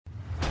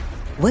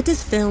What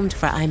does filmed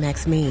for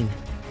IMAX mean?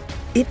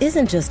 It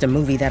isn't just a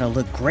movie that'll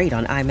look great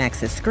on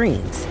IMAX's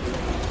screens.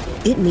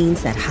 It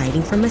means that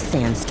hiding from a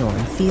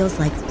sandstorm feels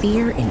like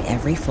fear in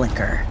every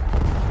flicker.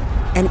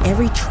 And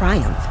every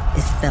triumph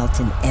is felt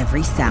in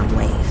every sound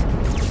wave.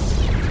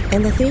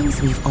 And the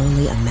things we've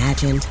only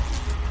imagined,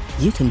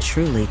 you can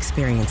truly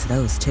experience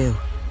those too.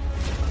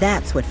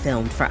 That's what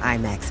filmed for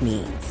IMAX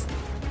means.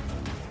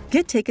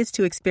 Get tickets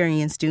to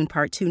experience Dune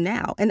Part 2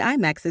 now and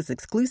IMAX's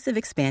exclusive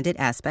expanded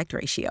aspect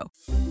ratio.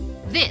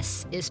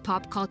 This is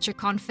Pop Culture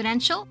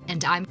Confidential,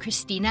 and I'm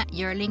Christina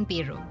Yerling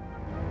Biro.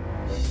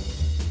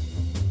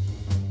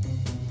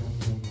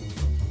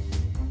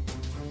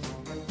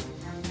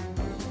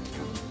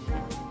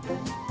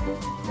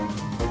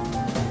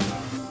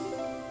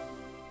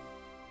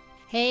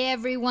 Hey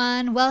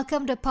everyone,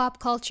 welcome to Pop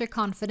Culture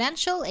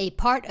Confidential, a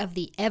part of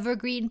the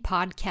Evergreen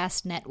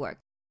Podcast Network.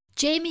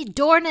 Jamie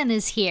Dornan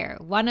is here,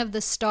 one of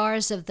the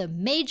stars of the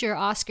major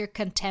Oscar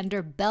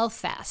contender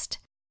Belfast.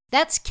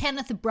 That's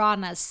Kenneth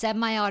Branagh's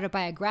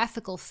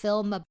semi-autobiographical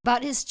film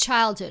about his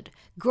childhood,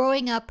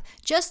 growing up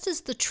just as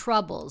the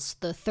Troubles,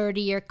 the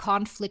 30-year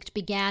conflict,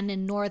 began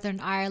in Northern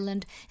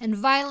Ireland and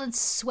violence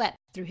swept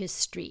through his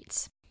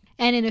streets.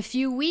 And in a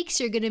few weeks,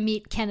 you're going to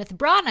meet Kenneth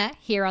Branagh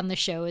here on the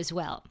show as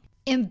well.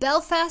 In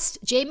Belfast,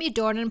 Jamie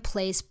Dornan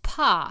plays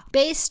Pa,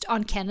 based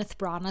on Kenneth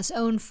Branagh's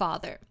own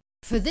father.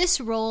 For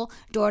this role,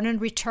 Dornan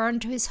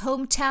returned to his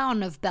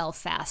hometown of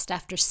Belfast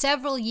after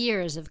several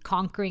years of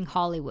conquering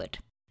Hollywood.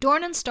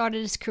 Dornan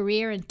started his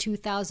career in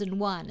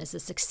 2001 as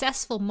a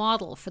successful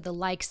model for the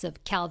likes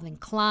of Calvin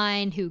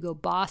Klein, Hugo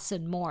Boss,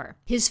 and more.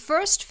 His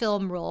first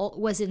film role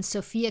was in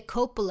Sofia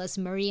Coppola's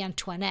Marie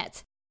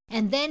Antoinette,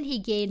 and then he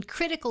gained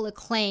critical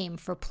acclaim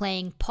for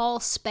playing Paul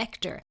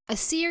Spector, a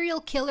serial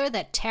killer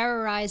that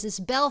terrorizes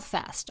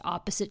Belfast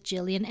opposite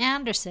Gillian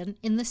Anderson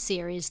in the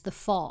series The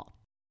Fall.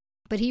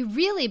 But he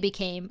really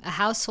became a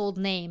household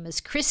name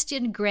as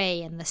Christian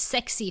Grey in the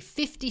sexy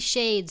 50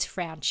 Shades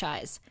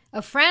franchise,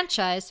 a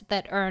franchise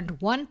that earned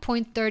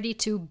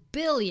 $1.32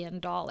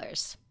 billion.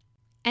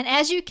 And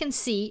as you can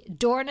see,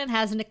 Dornan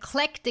has an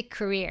eclectic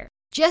career.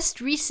 Just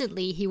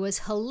recently, he was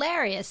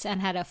hilarious and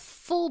had a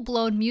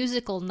full-blown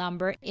musical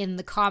number in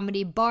the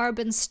comedy Barb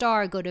and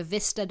Star Go to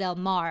Vista Del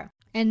Mar.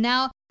 And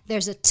now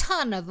there's a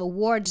ton of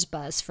awards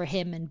buzz for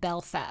him in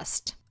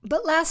Belfast.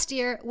 But last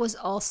year was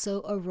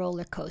also a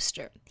roller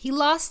coaster. He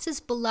lost his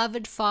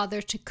beloved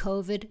father to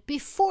COVID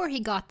before he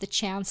got the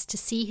chance to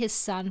see his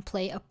son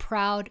play a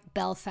proud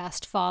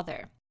Belfast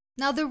father.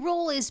 Now, the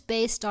role is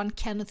based on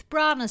Kenneth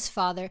Branagh's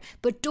father,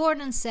 but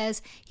Dornan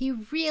says he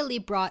really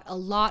brought a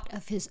lot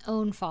of his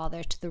own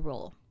father to the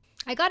role.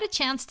 I got a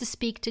chance to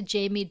speak to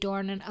Jamie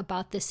Dornan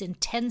about this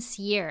intense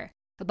year,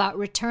 about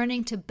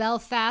returning to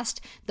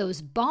Belfast,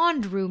 those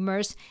Bond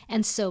rumors,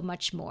 and so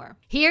much more.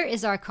 Here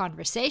is our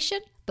conversation,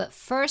 but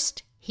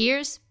first,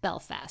 here's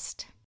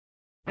Belfast.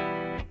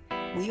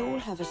 We all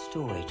have a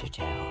story to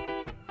tell,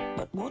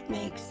 but what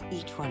makes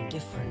each one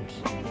different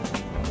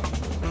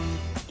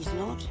is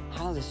not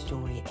how the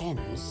story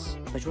ends,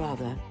 but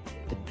rather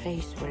the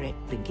place where it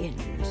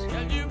begins. Do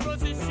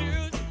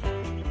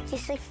you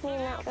think me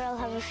and that girl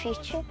have a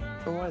future?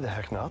 Well, why the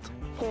heck not?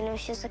 You know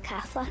she's a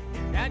Catholic.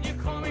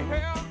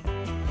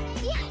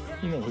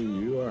 You know who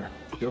you are.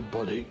 Your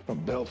buddy from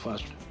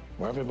Belfast,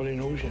 where everybody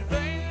knows you.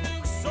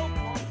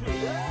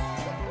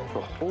 The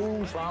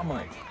whole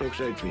family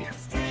looks out for you.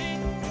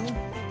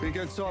 Be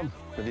good, son.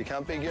 If you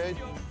can't be good,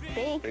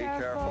 Be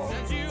careful.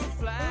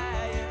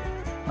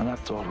 And that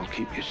thought will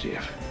keep you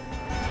safe.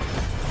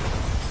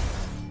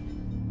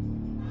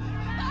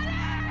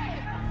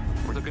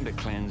 We're looking to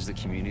cleanse the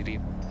community.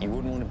 You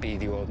wouldn't want to be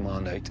the odd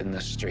man out in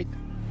the street.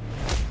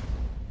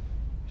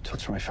 You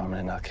touch my family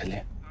and I'll kill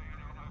you.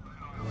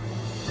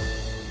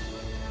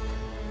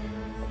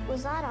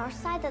 Was that our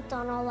side that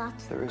done all that?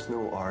 there is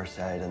no our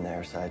side and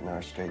their side in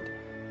our street.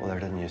 Well, there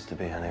didn't used to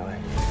be anyway.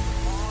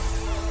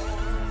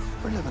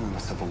 We're living in a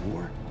civil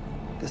war.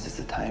 This is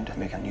the time to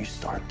make a new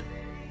start.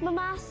 My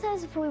ma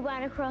says if we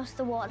went across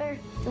the water,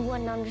 they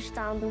wouldn't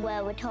understand the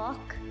way we talk.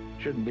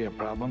 Shouldn't be a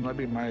problem. I've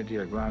been married to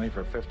your granny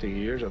for 50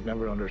 years. I've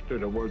never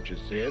understood a word you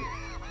said.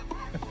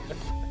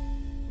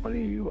 What do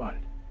you want?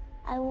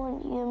 I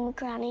want you and my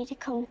granny to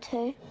come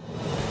too.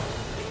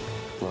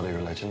 Bloody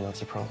religion,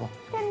 that's a problem.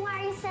 Then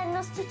why are you sending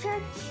us to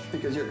church?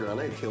 Because your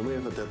granny'd kill me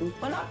if it didn't.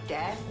 We're not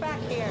deaf back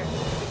here.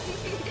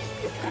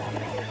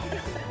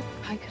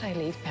 How could I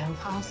leave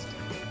Belfast?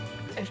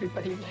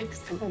 Everybody likes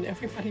them and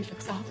everybody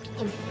looks after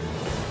them.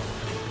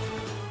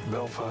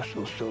 Belfast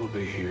will still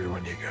be here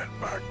when you get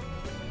back.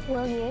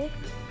 Will you?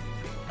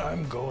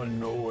 I'm going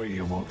nowhere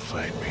you won't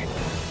find me.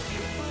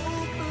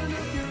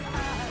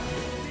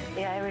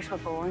 The Irish were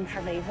born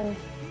for leaving.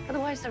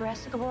 Otherwise, the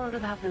rest of the world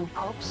would have no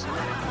pubs.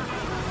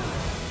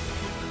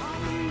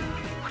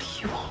 What do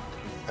you want?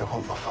 I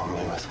want my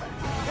family with me.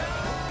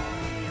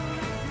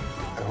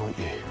 I want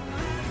you.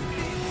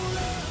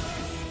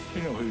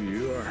 You know who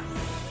you are.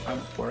 And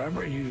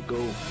wherever you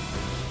go,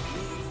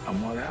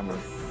 and whatever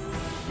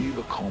you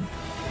become,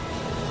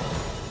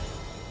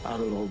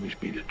 that'll always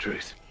be the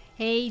truth.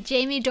 Hey,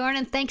 Jamie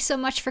Dornan, thanks so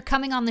much for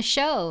coming on the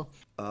show.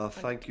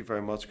 Thank you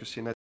very much,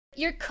 Christina.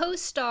 Your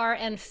co-star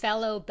and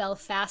fellow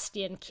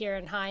Belfastian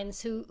Kieran Hines,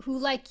 who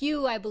like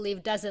you, I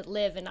believe, doesn't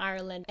live in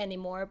Ireland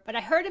anymore, but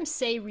I heard him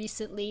say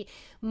recently,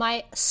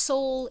 "My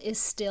soul is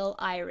still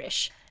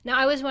Irish." Now,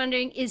 I was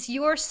wondering, is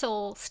your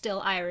soul still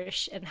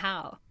Irish, and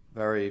how?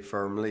 Very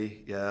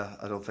firmly, yeah.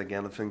 I don't think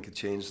anything could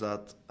change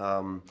that.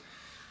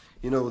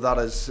 That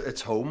is,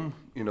 it's home.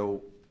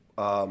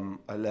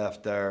 I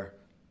left there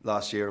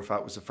last year. In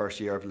fact, it was the first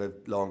year I've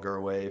lived longer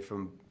away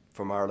from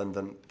Ireland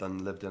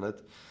than lived in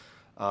it.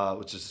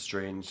 Which is a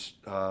strange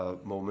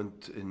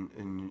moment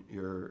in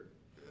your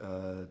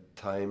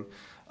time.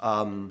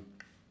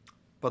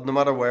 But no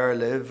matter where I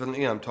live, and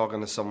I'm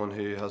talking to someone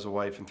who has a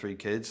wife and 3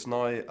 kids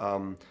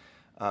now,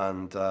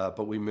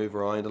 but we move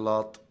around a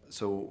lot,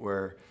 so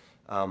we're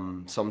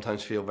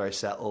sometimes feel very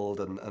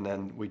settled, and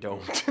then we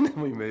don't, and then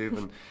we move,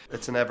 and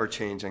it's an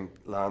ever-changing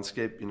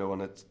landscape,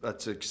 and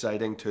it's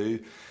exciting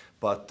too,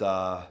 but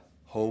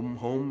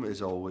home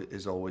is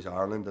always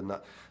Ireland, and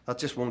that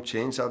just won't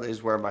change. That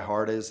is where my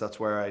heart is. That's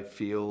where I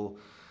feel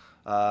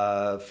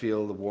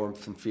the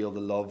warmth and feel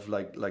the love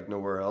like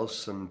nowhere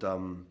else. And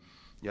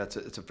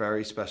it's a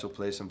very special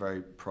place. I'm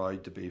very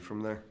proud to be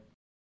from there.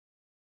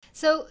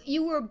 So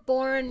you were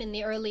born in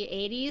the early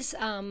 80s,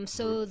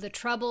 so the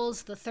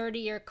Troubles, the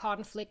 30-year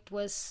conflict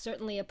was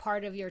certainly a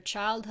part of your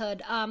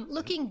childhood.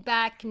 Looking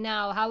back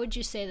now, how would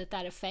you say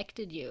that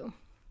affected you?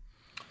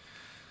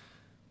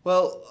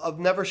 Well, I've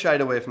never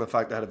shied away from the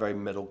fact that I had a very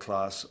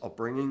middle-class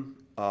upbringing.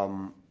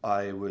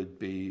 I would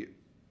be,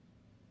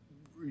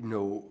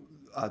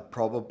 I'd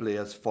probably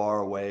as far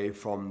away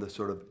from the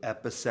sort of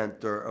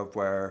epicenter of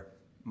where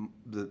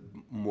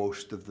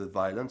most of the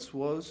violence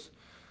was.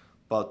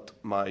 But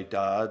my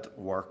dad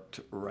worked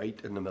right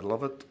in the middle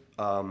of it.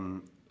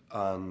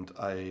 And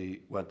I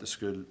went to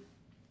school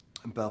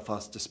in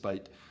Belfast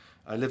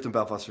I lived in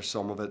Belfast for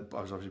some of it.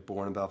 I was obviously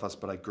born in Belfast,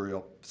 but I grew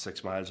up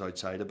 6 miles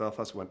outside of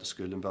Belfast, went to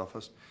school in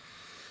Belfast.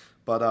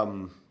 But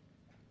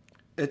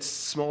it's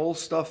small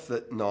stuff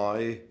that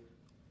now,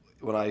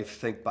 when I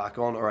think back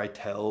on, or I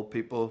tell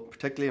people,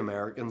 particularly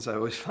Americans, I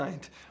always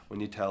find,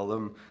 when you tell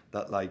them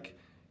that, like,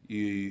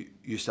 you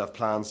used to have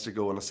plans to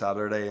go on a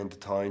Saturday into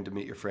town to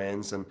meet your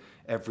friends, and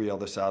every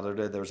other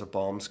Saturday there was a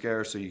bomb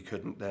scare, so you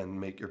couldn't then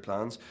make your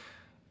plans.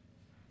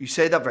 You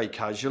say that very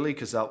casually,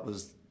 because that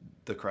was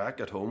the crack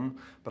at home,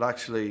 but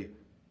actually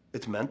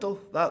it's mental.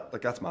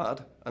 That's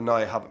mad. And now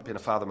I haven't been a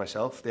father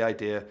myself. The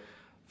idea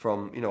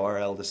from, our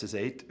eldest is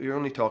 8, you're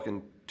only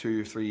talking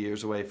 2 or 3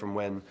 years away from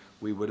when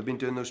we would have been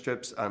doing those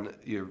trips, and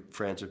your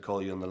friends would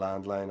call you on the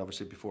landline,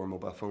 obviously before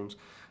mobile phones,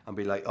 and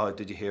be like, "Oh,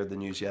 did you hear the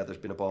news? Yeah, there's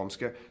been a bomb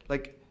scare."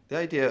 Like, the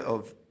idea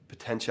of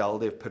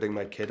potentiality of putting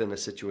my kid in a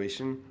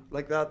situation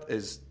like that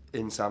is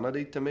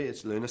insanity to me.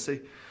 It's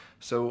lunacy.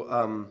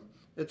 So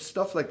it's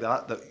stuff like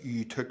that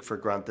you took for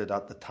granted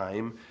at the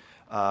time,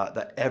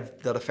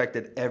 that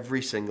affected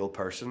every single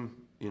person,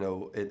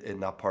 in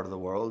that part of the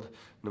world,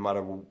 no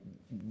matter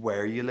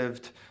where you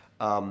lived,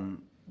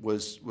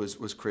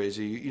 was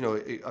crazy.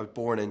 I was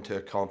born into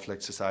a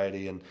conflict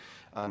society, and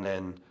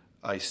then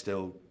I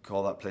still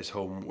call that place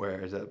home,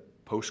 where it's a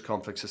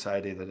post-conflict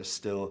society that is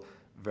still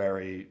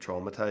very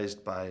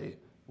traumatized by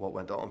what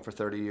went on for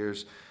 30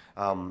 years.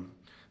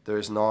 There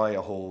is now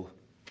a whole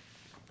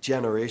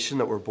generation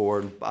that were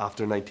born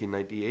after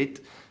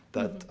 1998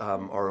 that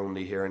are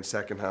only hearing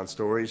secondhand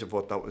stories of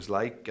what that was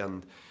like,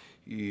 and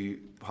you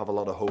have a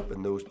lot of hope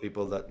in those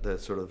people that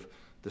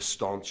the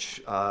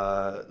staunch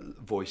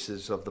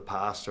voices of the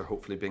past are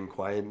hopefully being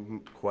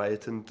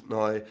quietened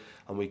now,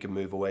 and we can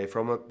move away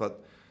from it.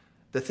 But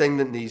the thing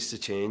that needs to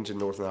change in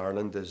Northern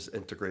Ireland is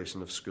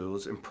integration of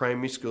schools. In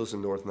primary schools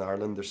in Northern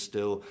Ireland, there's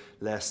still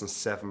less than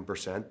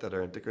 7% that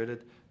are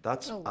integrated.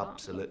 That's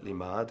absolutely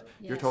mad.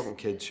 Yes. You're talking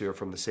kids who are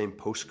from the same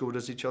postcode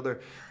as each other,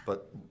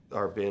 but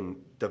are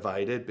being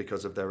divided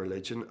because of their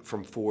religion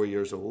from 4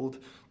 years old.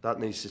 That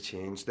needs to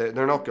change. They're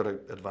not going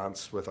to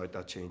advance without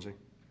that changing.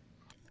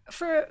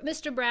 For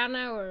Mr.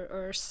 Branagh,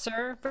 or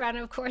Sir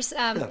Branagh, of course,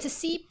 to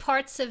see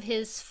parts of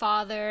his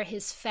father,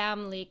 his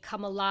family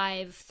come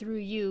alive through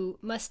you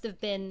must have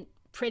been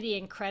pretty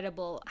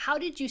incredible. How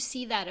did you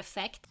see that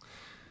effect?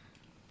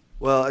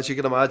 Well, as you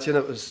can imagine,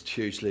 it was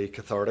hugely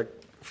cathartic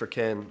for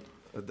Ken.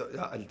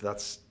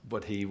 That's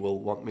what he will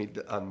want me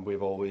to, and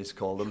we've always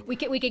called him. We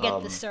could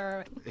get the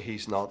Sir.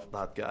 He's not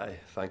that guy,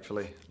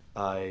 thankfully.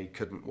 I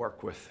couldn't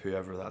work with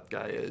whoever that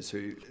guy is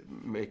who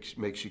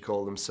makes you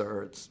call them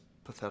Sir. It's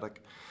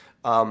pathetic.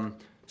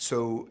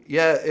 So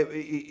yeah,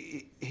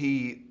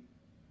 he,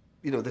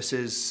 this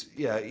is,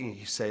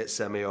 you say it's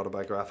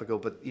semi-autobiographical,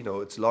 but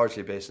it's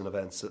largely based on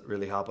events that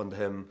really happened to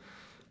him.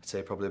 I'd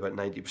say probably about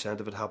 90%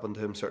 of it happened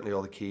to him. Certainly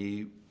all the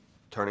key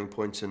turning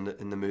points in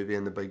the movie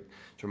and the big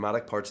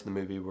dramatic parts of the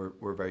movie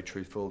were very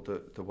truthful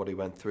to what he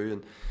went through.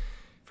 And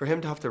for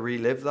him to have to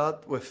relive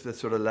that with the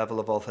sort of level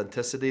of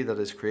authenticity that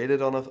is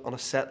created on a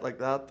set like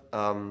that,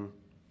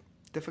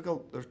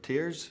 difficult. There were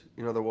tears,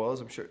 there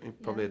was. I'm sure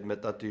he'd probably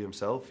admit that to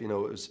himself. It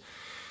was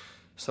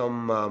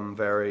some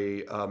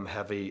very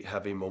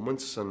heavy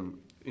moments, and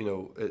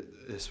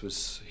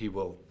he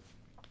will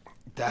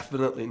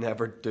definitely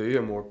never do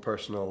a more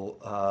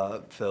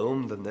personal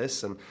film than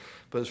this,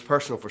 but it's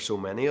personal for so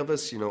many of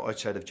us.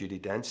 Outside of Judi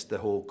Dench, the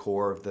whole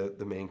core of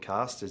the main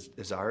cast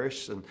is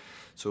Irish, and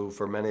so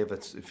for many of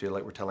us, we feel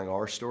like we're telling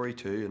our story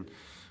too. And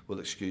we'll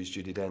excuse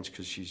Judi Dench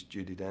because she's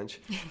Judi Dench,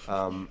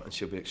 and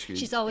she'll be excused.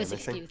 She's always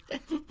anything.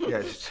 excused.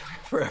 Yeah, she's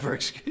forever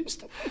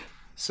excused.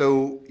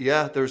 So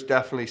yeah, there's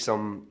definitely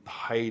some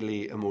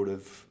highly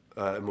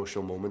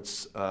emotional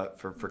moments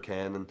for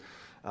Ken,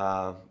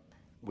 and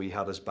we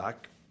had his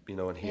back,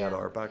 and he had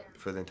our back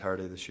for the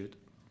entirety of the shoot.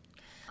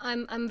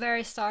 I'm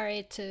very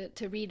sorry to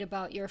read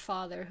about your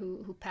father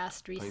who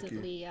passed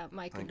recently.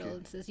 My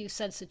condolences. You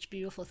said such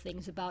beautiful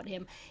things about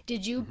him.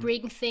 Did you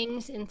bring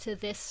things into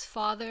this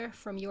father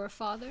from your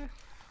father?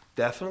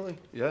 Definitely,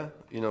 yeah.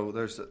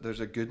 There's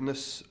a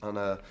goodness and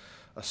a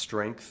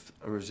strength,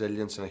 a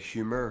resilience, and a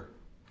humour,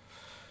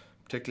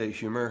 particularly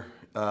humour,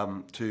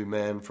 to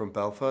men from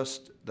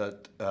Belfast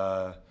that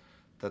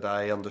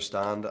I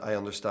understand. I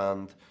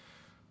understand.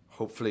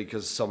 Hopefully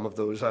because some of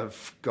those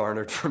I've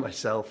garnered for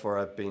myself or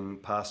I've been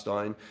passed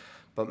down,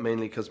 but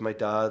mainly because my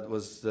dad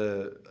was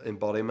the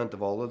embodiment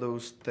of all of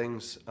those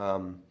things.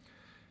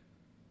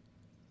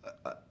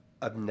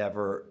 I've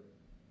never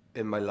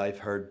in my life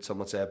heard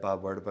someone say a bad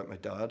word about my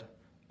dad.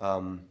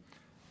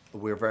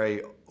 We're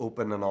very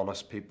open and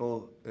honest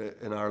people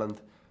in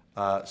Ireland,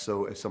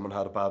 so if someone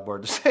had a bad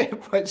word to say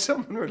about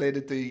someone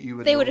related to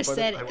you, they would have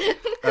said it.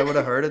 I would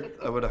have heard it.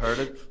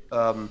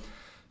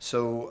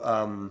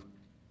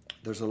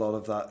 There's a lot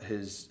of that,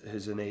 his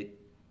innate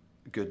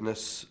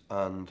goodness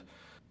and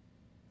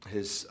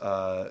his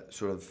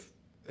sort of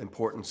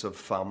importance of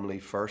family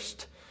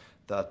first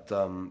that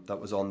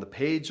was on the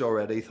page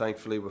already,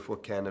 thankfully, with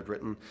what Ken had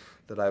written,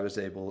 that I was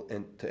able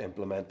to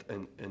implement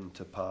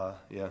into Pa,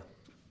 yeah.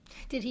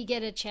 Did he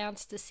get a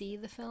chance to see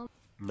the film?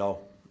 No.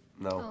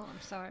 Oh, I'm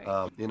sorry.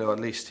 At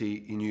least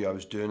he knew I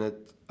was doing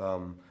it. We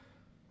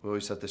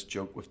always had this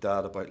joke with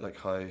Dad about like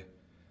how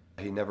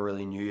he never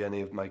really knew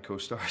any of my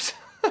co-stars.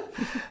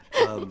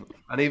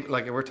 And even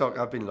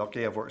I've been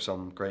lucky. I've worked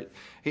some great.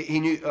 He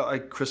knew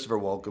Christopher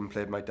Walken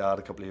played my dad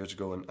a couple of years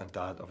ago, and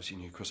Dad obviously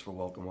knew Christopher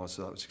Walken was,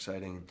 so that was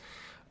exciting.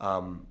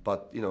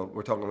 But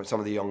we're talking about some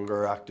of the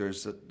younger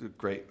actors, the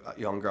great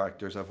younger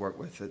actors I've worked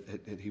with.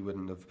 He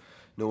wouldn't have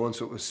known.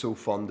 So it was so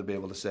fun to be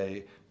able to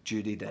say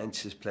Judi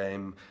Dench is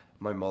playing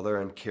my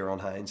mother and Ciarán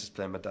Hinds is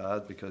playing my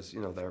dad, because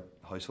they're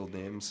household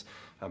names,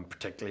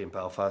 particularly in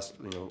Belfast,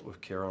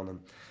 with Ciarán, and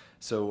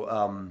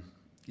so.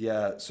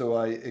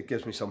 It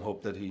gives me some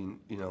hope that he,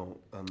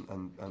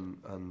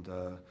 and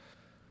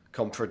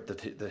comfort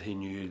that he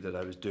knew that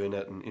I was doing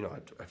it, and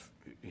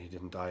he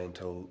didn't die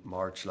until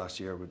March last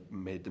year. We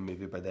made the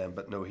movie by then,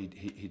 but no, he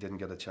didn't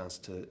get a chance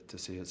to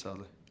see it,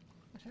 sadly.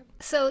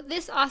 So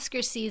this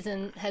Oscar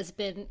season has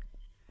been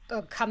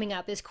coming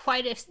up is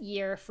quite a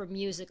year for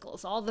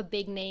musicals. All the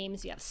big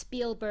names. You have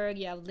Spielberg,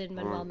 you have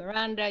Lin-Manuel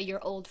Miranda,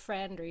 your old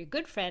friend or your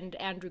good friend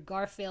Andrew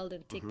Garfield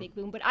and Tick Tick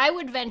Boom. But I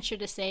would venture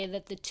to say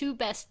that the two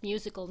best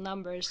musical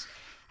numbers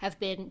have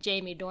been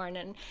Jamie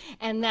Dornan,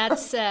 and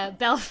that's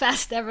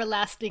Belfast,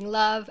 Everlasting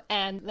Love,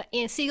 and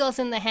Seagulls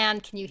in the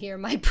Hand, Can You Hear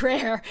My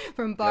Prayer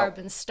from Barb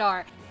and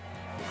Star.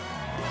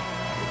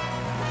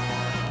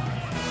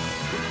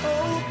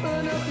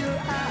 Open up your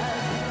eyes.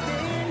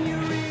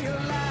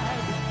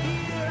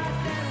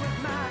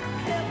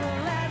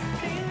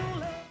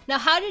 Now,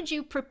 how did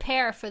you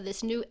prepare for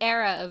this new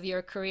era of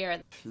your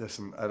career?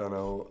 Listen, I don't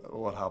know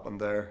what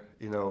happened there.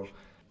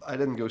 I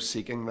didn't go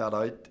seeking that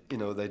out.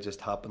 They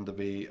just happened to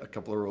be a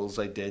couple of roles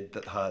I did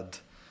that had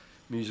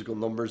musical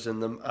numbers in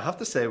them. I have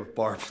to say, with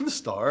Barb and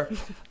Star,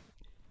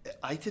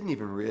 I didn't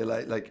even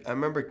realize. I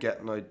remember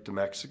getting out to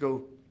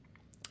Mexico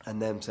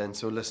and them saying,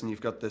 "So listen,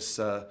 you've got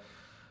this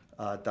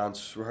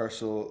dance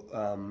rehearsal.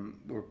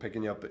 We're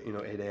picking you up at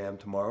 8 a.m.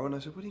 tomorrow." And I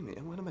said, "What do you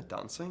mean? When am I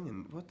dancing?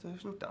 And what?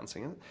 There's no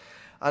dancing in it."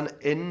 And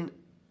in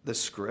the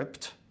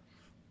script,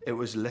 it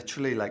was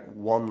literally like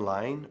one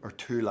line or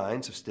two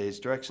lines of stage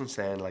direction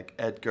saying like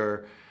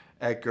Edgar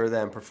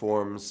then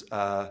performs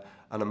an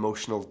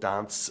emotional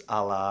dance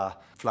a la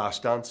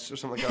Flashdance or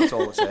something like that. That's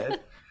all it said.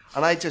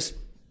 And I just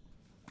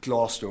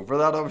glossed over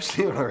that,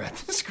 obviously, when I read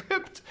the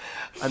script,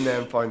 and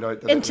then found out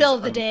that until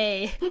the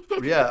day.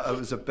 Yeah, it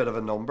was a bit of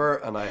a number,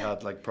 and I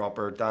had like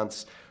proper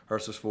dance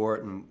rehearsals for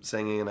it and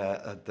singing, and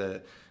at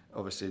the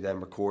obviously then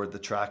record the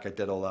track. I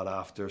did all that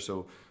after,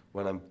 so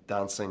when I'm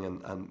dancing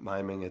and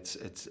miming, it's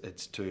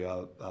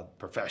to a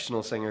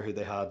professional singer who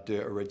they had do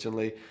it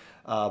originally.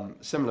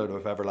 Similar to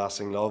with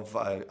Everlasting Love,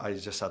 I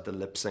just had to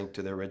lip sync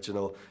to the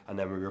original, and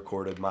then we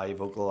recorded my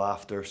vocal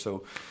after.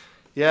 So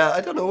yeah,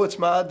 I don't know, it's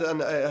mad,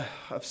 and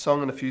I've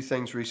sung in a few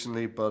things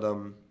recently, but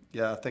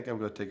I think I'm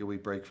going to take a wee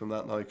break from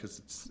that now because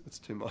it's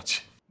too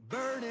much.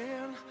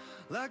 Burning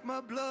Like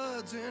my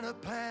blood's in a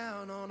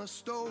pan on a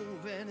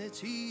stove and it's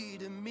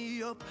heating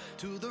me up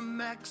to the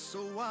max,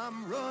 so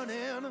I'm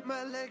running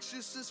my legs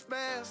just as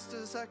fast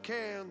as I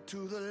can,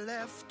 to the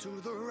left, to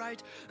the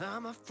right.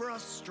 I'm a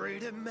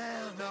frustrated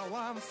man. Now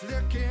I'm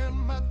flicking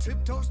my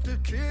tiptoes to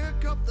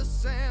kick up the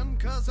sand,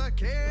 'cause I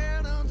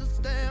can't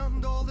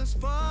understand all this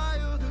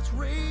fire that's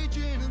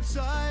raging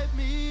inside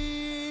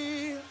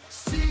me.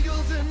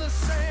 Seagulls in the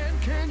sand,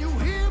 can you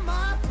hear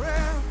my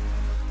prayer?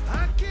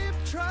 I keep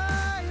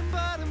trying,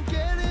 but I'm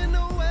getting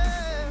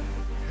nowhere.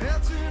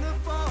 Heads in a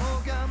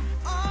fog, I'm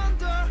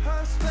under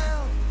her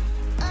spell.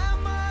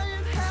 Am I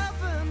in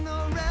heaven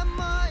or am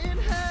I in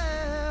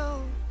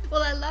hell?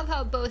 Well, I love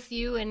how both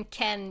you and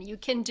Ken, you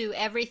can do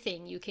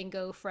everything. You can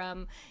go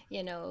from,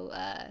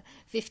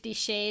 50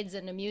 Shades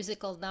and a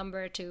musical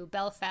number to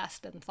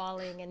Belfast and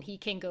Falling, and he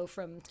can go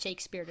from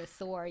Shakespeare to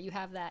Thor. You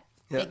have that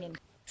thing in.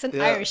 It's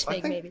an Irish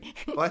thing, maybe.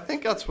 Well, I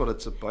think that's what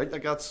it's about.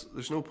 Like,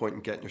 there's no point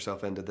in getting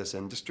yourself into this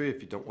industry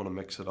if you don't want to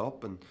mix it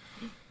up. And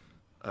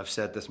I've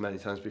said this many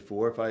times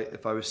before.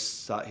 If I was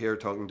sat here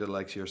talking to the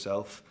likes of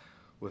yourself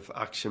with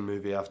action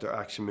movie after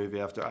action movie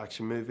after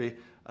action movie,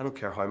 I don't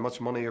care how much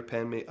money you're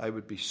paying me, I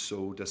would be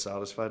so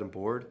dissatisfied and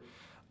bored.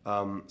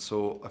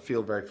 So I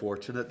feel very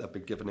fortunate that I've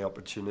been given the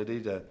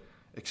opportunity to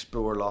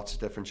explore lots of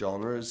different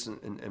genres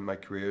in my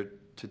career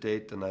to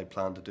date, and I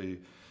plan to do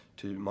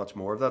much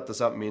more of that. Does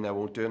that mean I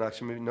won't do an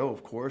action movie? No,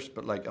 of course,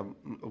 but like I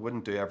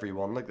wouldn't do every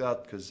one like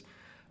that, because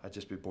I'd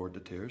just be bored to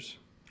tears.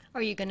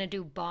 Are you going to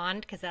do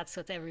Bond? Because that's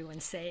what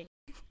everyone's saying.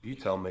 You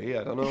tell me,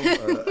 I don't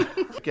know.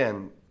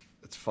 Again,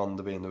 it's fun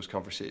to be in those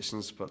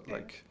conversations, but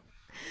like,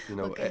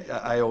 okay.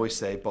 I always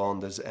say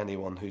Bond is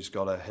anyone who's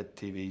got a hit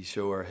TV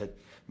show or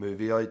hit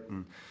movie out,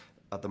 and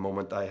at the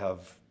moment I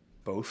have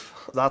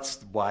both.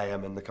 That's why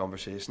I'm in the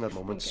conversation at the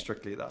moment,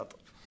 strictly that.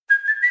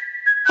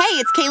 Hey,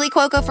 it's Kaylee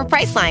Cuoco for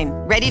Priceline.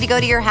 Ready to go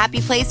to your happy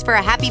place for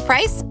a happy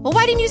price? Well,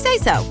 why didn't you say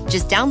so?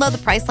 Just download the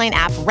Priceline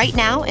app right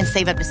now and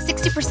save up to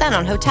 60%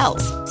 on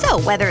hotels.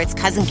 So whether it's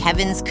Cousin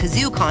Kevin's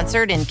Kazoo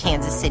Concert in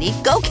Kansas City,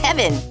 go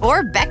Kevin,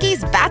 or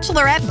Becky's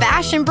Bachelorette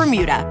Bash in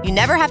Bermuda, you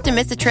never have to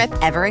miss a trip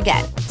ever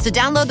again. So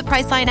download the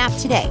Priceline app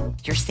today.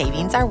 Your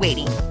savings are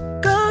waiting.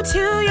 Go to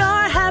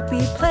your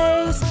happy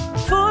place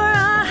for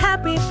a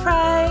happy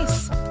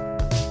price.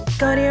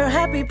 Go to your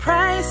happy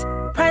price,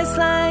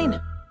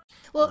 Priceline.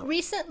 Well,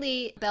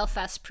 recently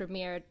Belfast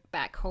premiered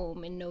back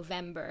home in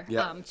November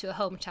to a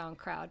hometown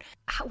crowd.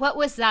 What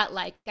was that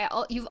like?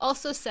 You've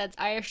also said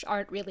Irish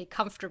aren't really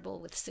comfortable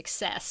with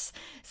success.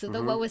 So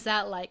what was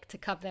that like to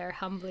come there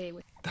humbly?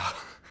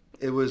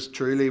 It was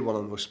truly one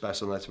of the most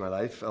special nights of my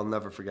life. I'll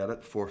never forget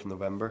it, 4th of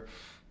November,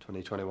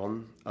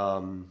 2021.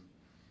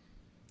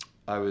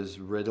 I was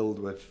riddled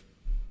with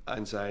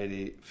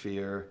anxiety,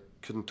 fear,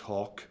 couldn't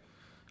talk,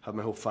 had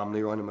my whole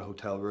family around in my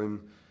hotel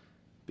room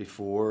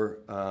before,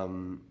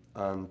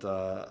 and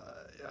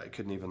I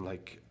couldn't even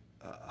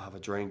have a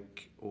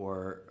drink,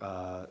 or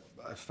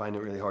I find it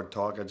really hard to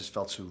talk. I just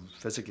felt so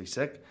physically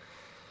sick.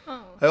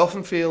 Oh. I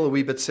often feel a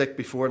wee bit sick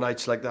before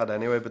nights like that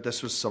anyway, but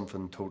this was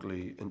something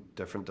totally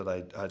different that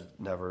I'd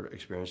never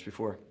experienced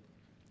before.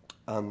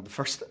 And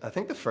I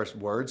think the first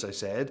words I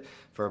said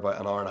for about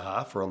an hour and a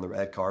half were on the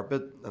red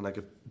carpet, and I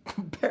could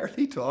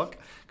barely talk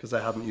because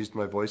I hadn't used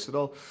my voice at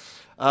all.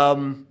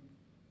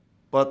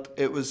 But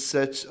it was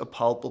such a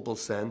palpable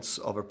sense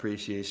of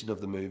appreciation of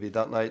the movie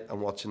that night,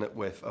 and watching it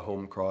with a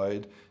home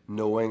crowd,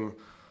 knowing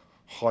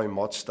how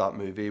much that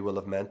movie will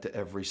have meant to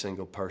every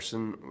single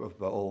person,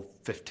 of all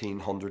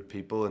 1,500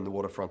 people in the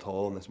Waterfront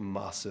Hall in this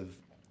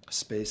massive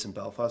space in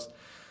Belfast,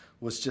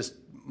 was just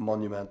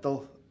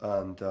monumental.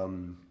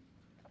 And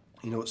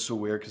it's so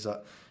weird because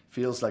that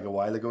feels like a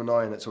while ago now,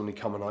 and it's only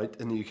coming out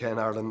in the UK and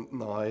Ireland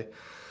now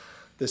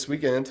this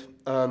weekend.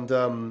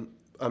 And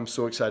I'm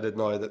so excited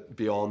now that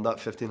beyond that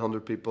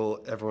 1,500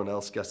 people, everyone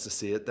else gets to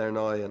see it there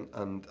now,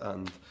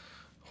 and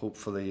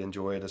hopefully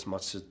enjoy it as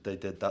much as they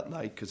did that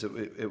night, because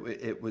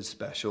it was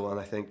special. And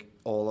I think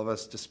all of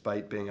us,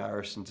 despite being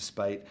Irish and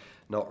despite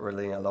not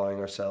really allowing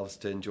ourselves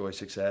to enjoy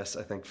success,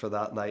 I think for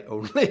that night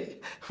only,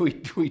 we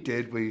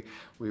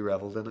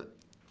reveled in it.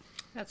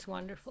 That's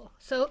wonderful.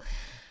 So,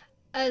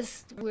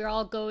 as we're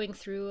all going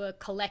through a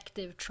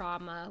collective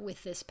trauma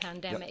with this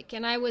pandemic,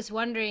 and I was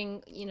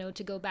wondering,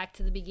 to go back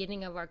to the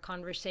beginning of our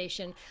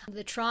conversation,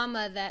 the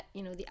trauma that,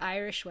 the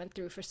Irish went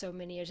through for so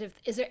many years,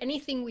 is there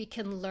anything we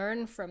can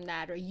learn from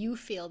that, or you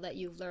feel that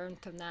you've learned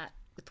from that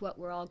with what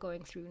we're all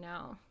going through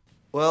now?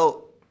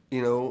 Well,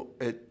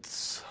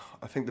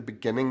 I think the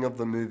beginning of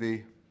the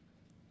movie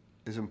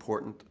is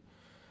important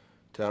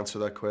to answer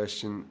that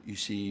question. You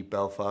see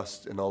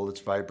Belfast in all its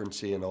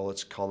vibrancy and all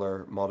its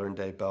colour, modern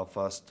day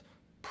Belfast,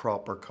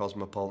 proper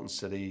cosmopolitan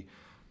city,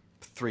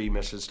 3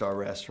 Michelin-star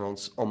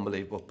restaurants,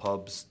 unbelievable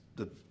pubs,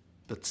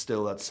 but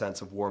still that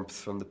sense of warmth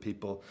from the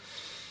people.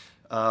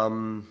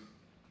 There's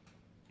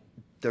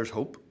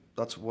hope.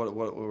 That's what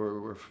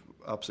we're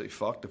absolutely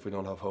fucked if we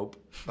don't have hope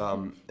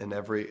in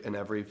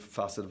every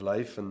facet of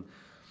life, and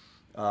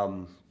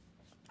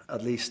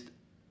at least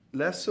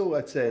less so,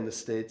 I'd say, in the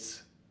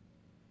States.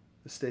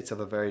 The States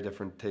have a very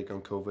different take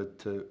on COVID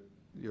to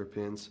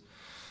Europeans.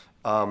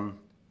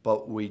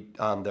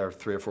 But they're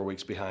 3 or 4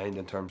 weeks behind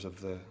in terms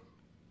of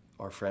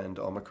our friend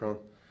Omicron.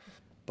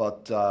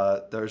 But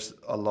there's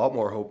a lot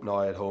more hope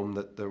now at home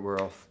that we're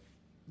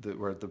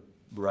at the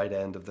right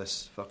end of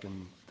this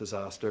fucking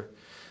disaster.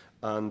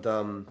 And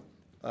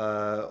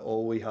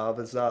all we have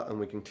is that, and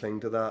we can cling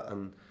to that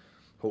and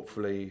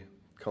hopefully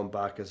come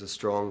back as a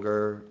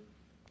stronger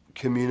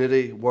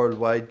community,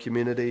 worldwide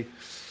community.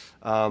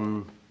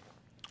 And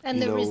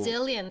the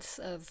resilience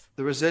of...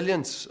 The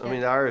resilience. I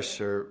mean,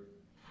 Irish are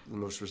the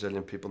most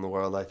resilient people in the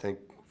world, I think,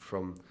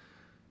 from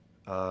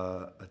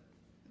a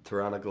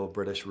tyrannical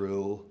British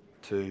rule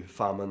to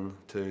famine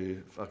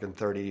to fucking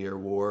 30-year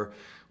war.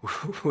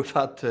 We've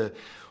had to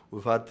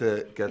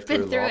get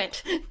through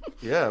it.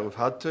 Yeah, we've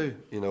had to,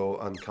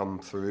 and come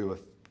through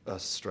with a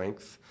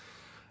strength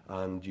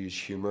and use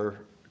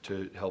humour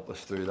to help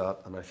us through that.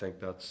 And I think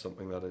that's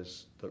something that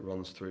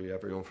runs through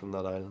everyone from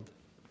that island.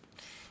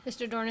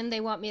 Mr. Dornan,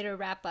 they want me to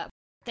wrap up.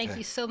 Thank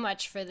you so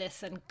much for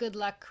this, and good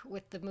luck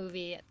with the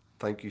movie.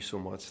 Thank you so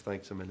much.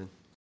 Thanks a million.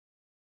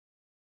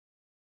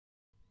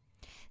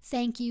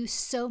 Thank you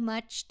so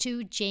much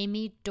to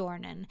Jamie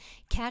Dornan.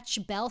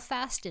 Catch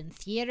Belfast in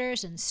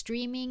theaters and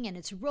streaming, and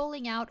it's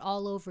rolling out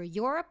all over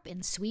Europe,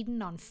 in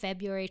Sweden on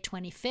February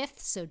 25th,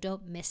 so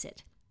don't miss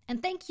it.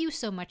 And thank you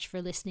so much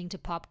for listening to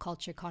Pop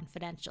Culture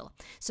Confidential.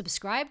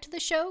 Subscribe to the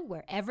show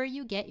wherever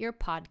you get your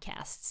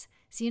podcasts.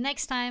 See you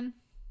next time.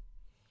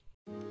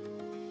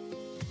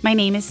 My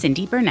name is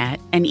Cindy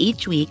Burnett, and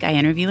each week I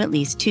interview at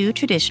least 2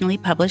 traditionally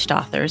published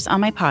authors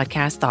on my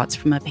podcast, Thoughts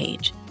from a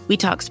Page. We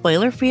talk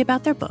spoiler-free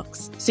about their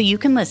books, so you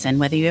can listen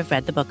whether you have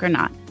read the book or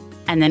not.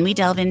 And then we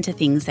delve into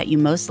things that you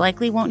most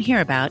likely won't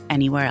hear about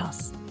anywhere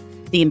else.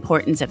 The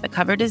importance of the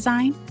cover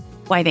design,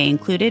 why they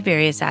included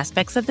various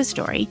aspects of the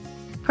story,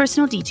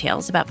 personal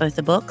details about both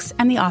the books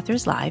and the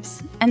authors'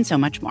 lives, and so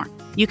much more.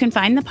 You can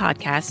find the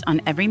podcast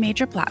on every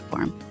major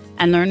platform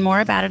and learn more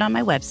about it on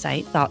my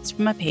website,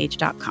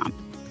 thoughtsfromapage.com.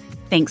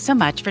 Thanks so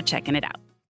much for checking it out.